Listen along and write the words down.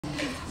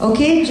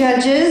Okay,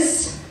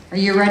 judges, are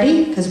you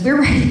ready? Because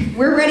we're ready.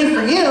 We're ready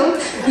for you.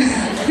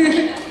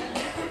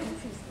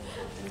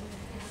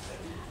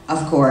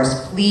 Of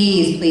course,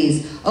 please,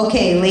 please.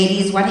 Okay,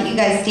 ladies, why don't you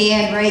guys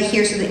stand right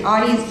here so the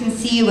audience can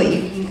see you, but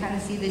you can kind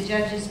of see the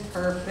judges.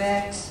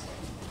 Perfect.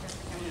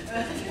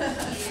 I'm going to put you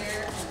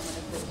here. I'm going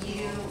to put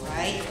you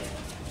right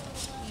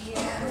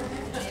here.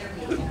 There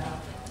we go.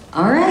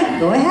 All right,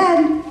 go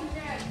ahead.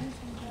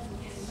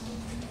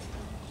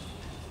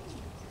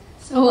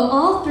 So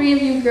all three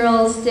of you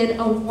girls did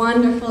a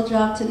wonderful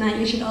job tonight.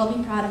 You should all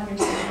be proud of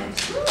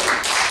yourselves.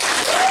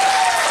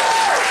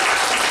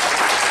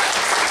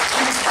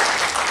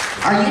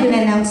 Are you going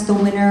to announce the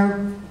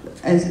winner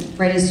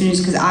right as soon as,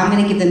 because I'm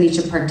going to give them each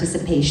a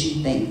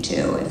participation thing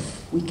too,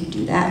 if we could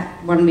do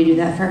that. Want me to do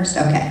that first?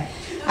 Okay.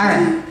 All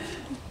right.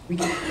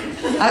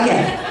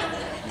 Okay.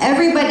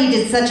 Everybody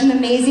did such an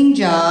amazing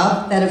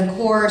job that, of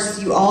course,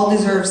 you all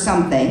deserve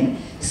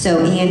something.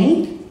 So,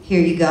 Annie,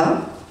 here you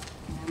go.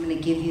 I'm going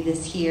to give you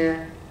this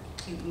here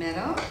cute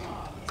medal.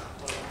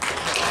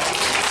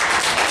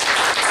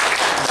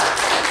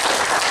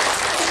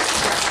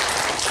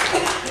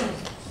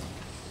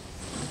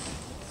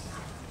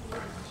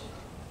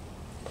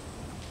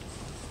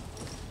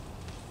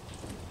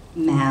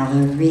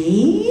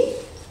 Mallory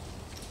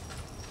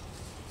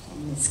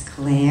and Miss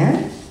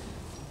Claire.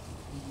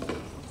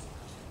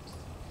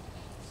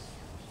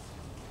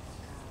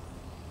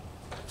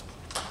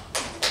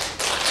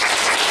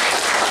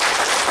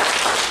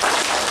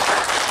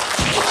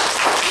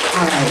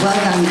 All right, well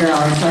done,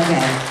 girls.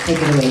 Okay, take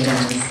it away,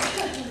 judges.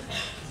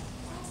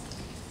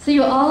 So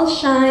you all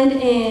shined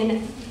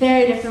in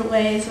very different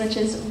ways, which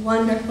is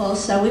wonderful.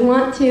 So we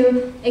want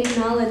to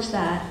acknowledge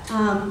that.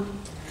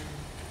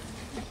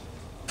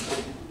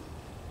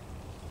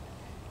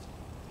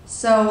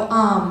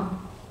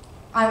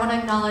 I want to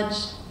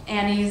acknowledge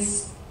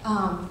Annie's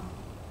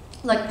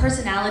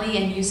personality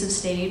and use of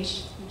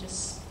stage. You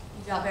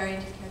got very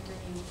into character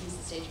and you used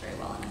the stage very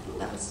well, and I thought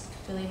that was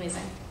really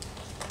amazing.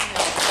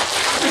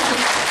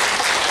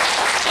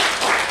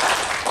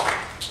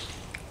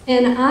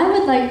 And I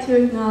would like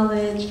to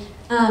acknowledge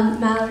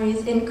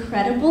Mallory's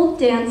incredible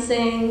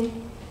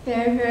dancing.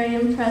 Very, very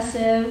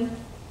impressive.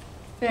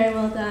 Very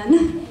well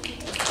done.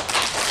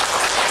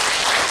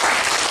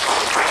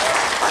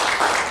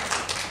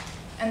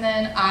 And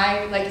then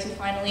I would like to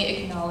finally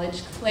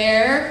acknowledge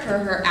Claire for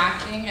her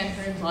acting and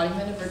her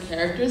embodiment of her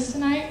characters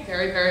tonight.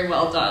 Very, very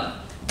well done.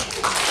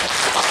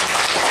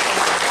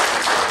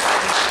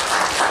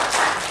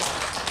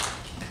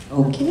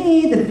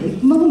 Okay, the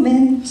big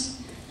moment.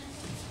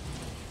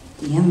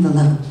 The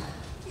envelope.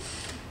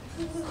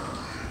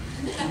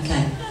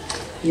 Okay,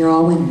 you're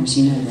all winners,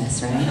 you know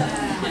this,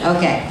 right?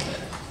 Okay,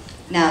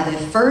 now the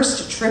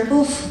first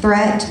triple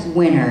threat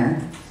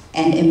winner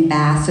and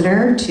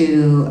ambassador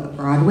to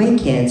Broadway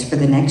Kids for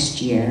the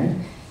next year,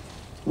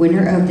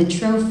 winner of the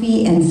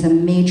trophy and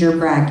some major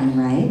bragging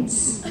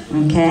rights,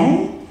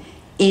 okay,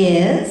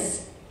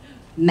 is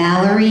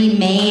Mallory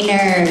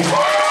Maynard.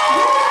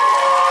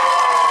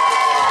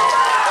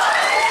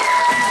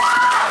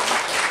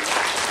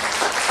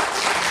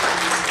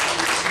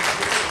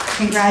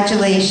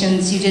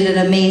 Congratulations, you did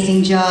an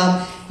amazing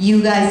job.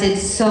 You guys did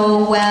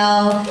so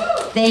well.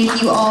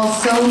 Thank you all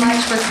so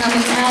much for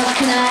coming out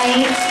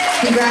tonight.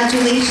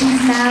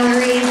 Congratulations,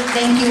 Mallory.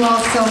 Thank you all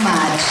so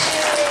much.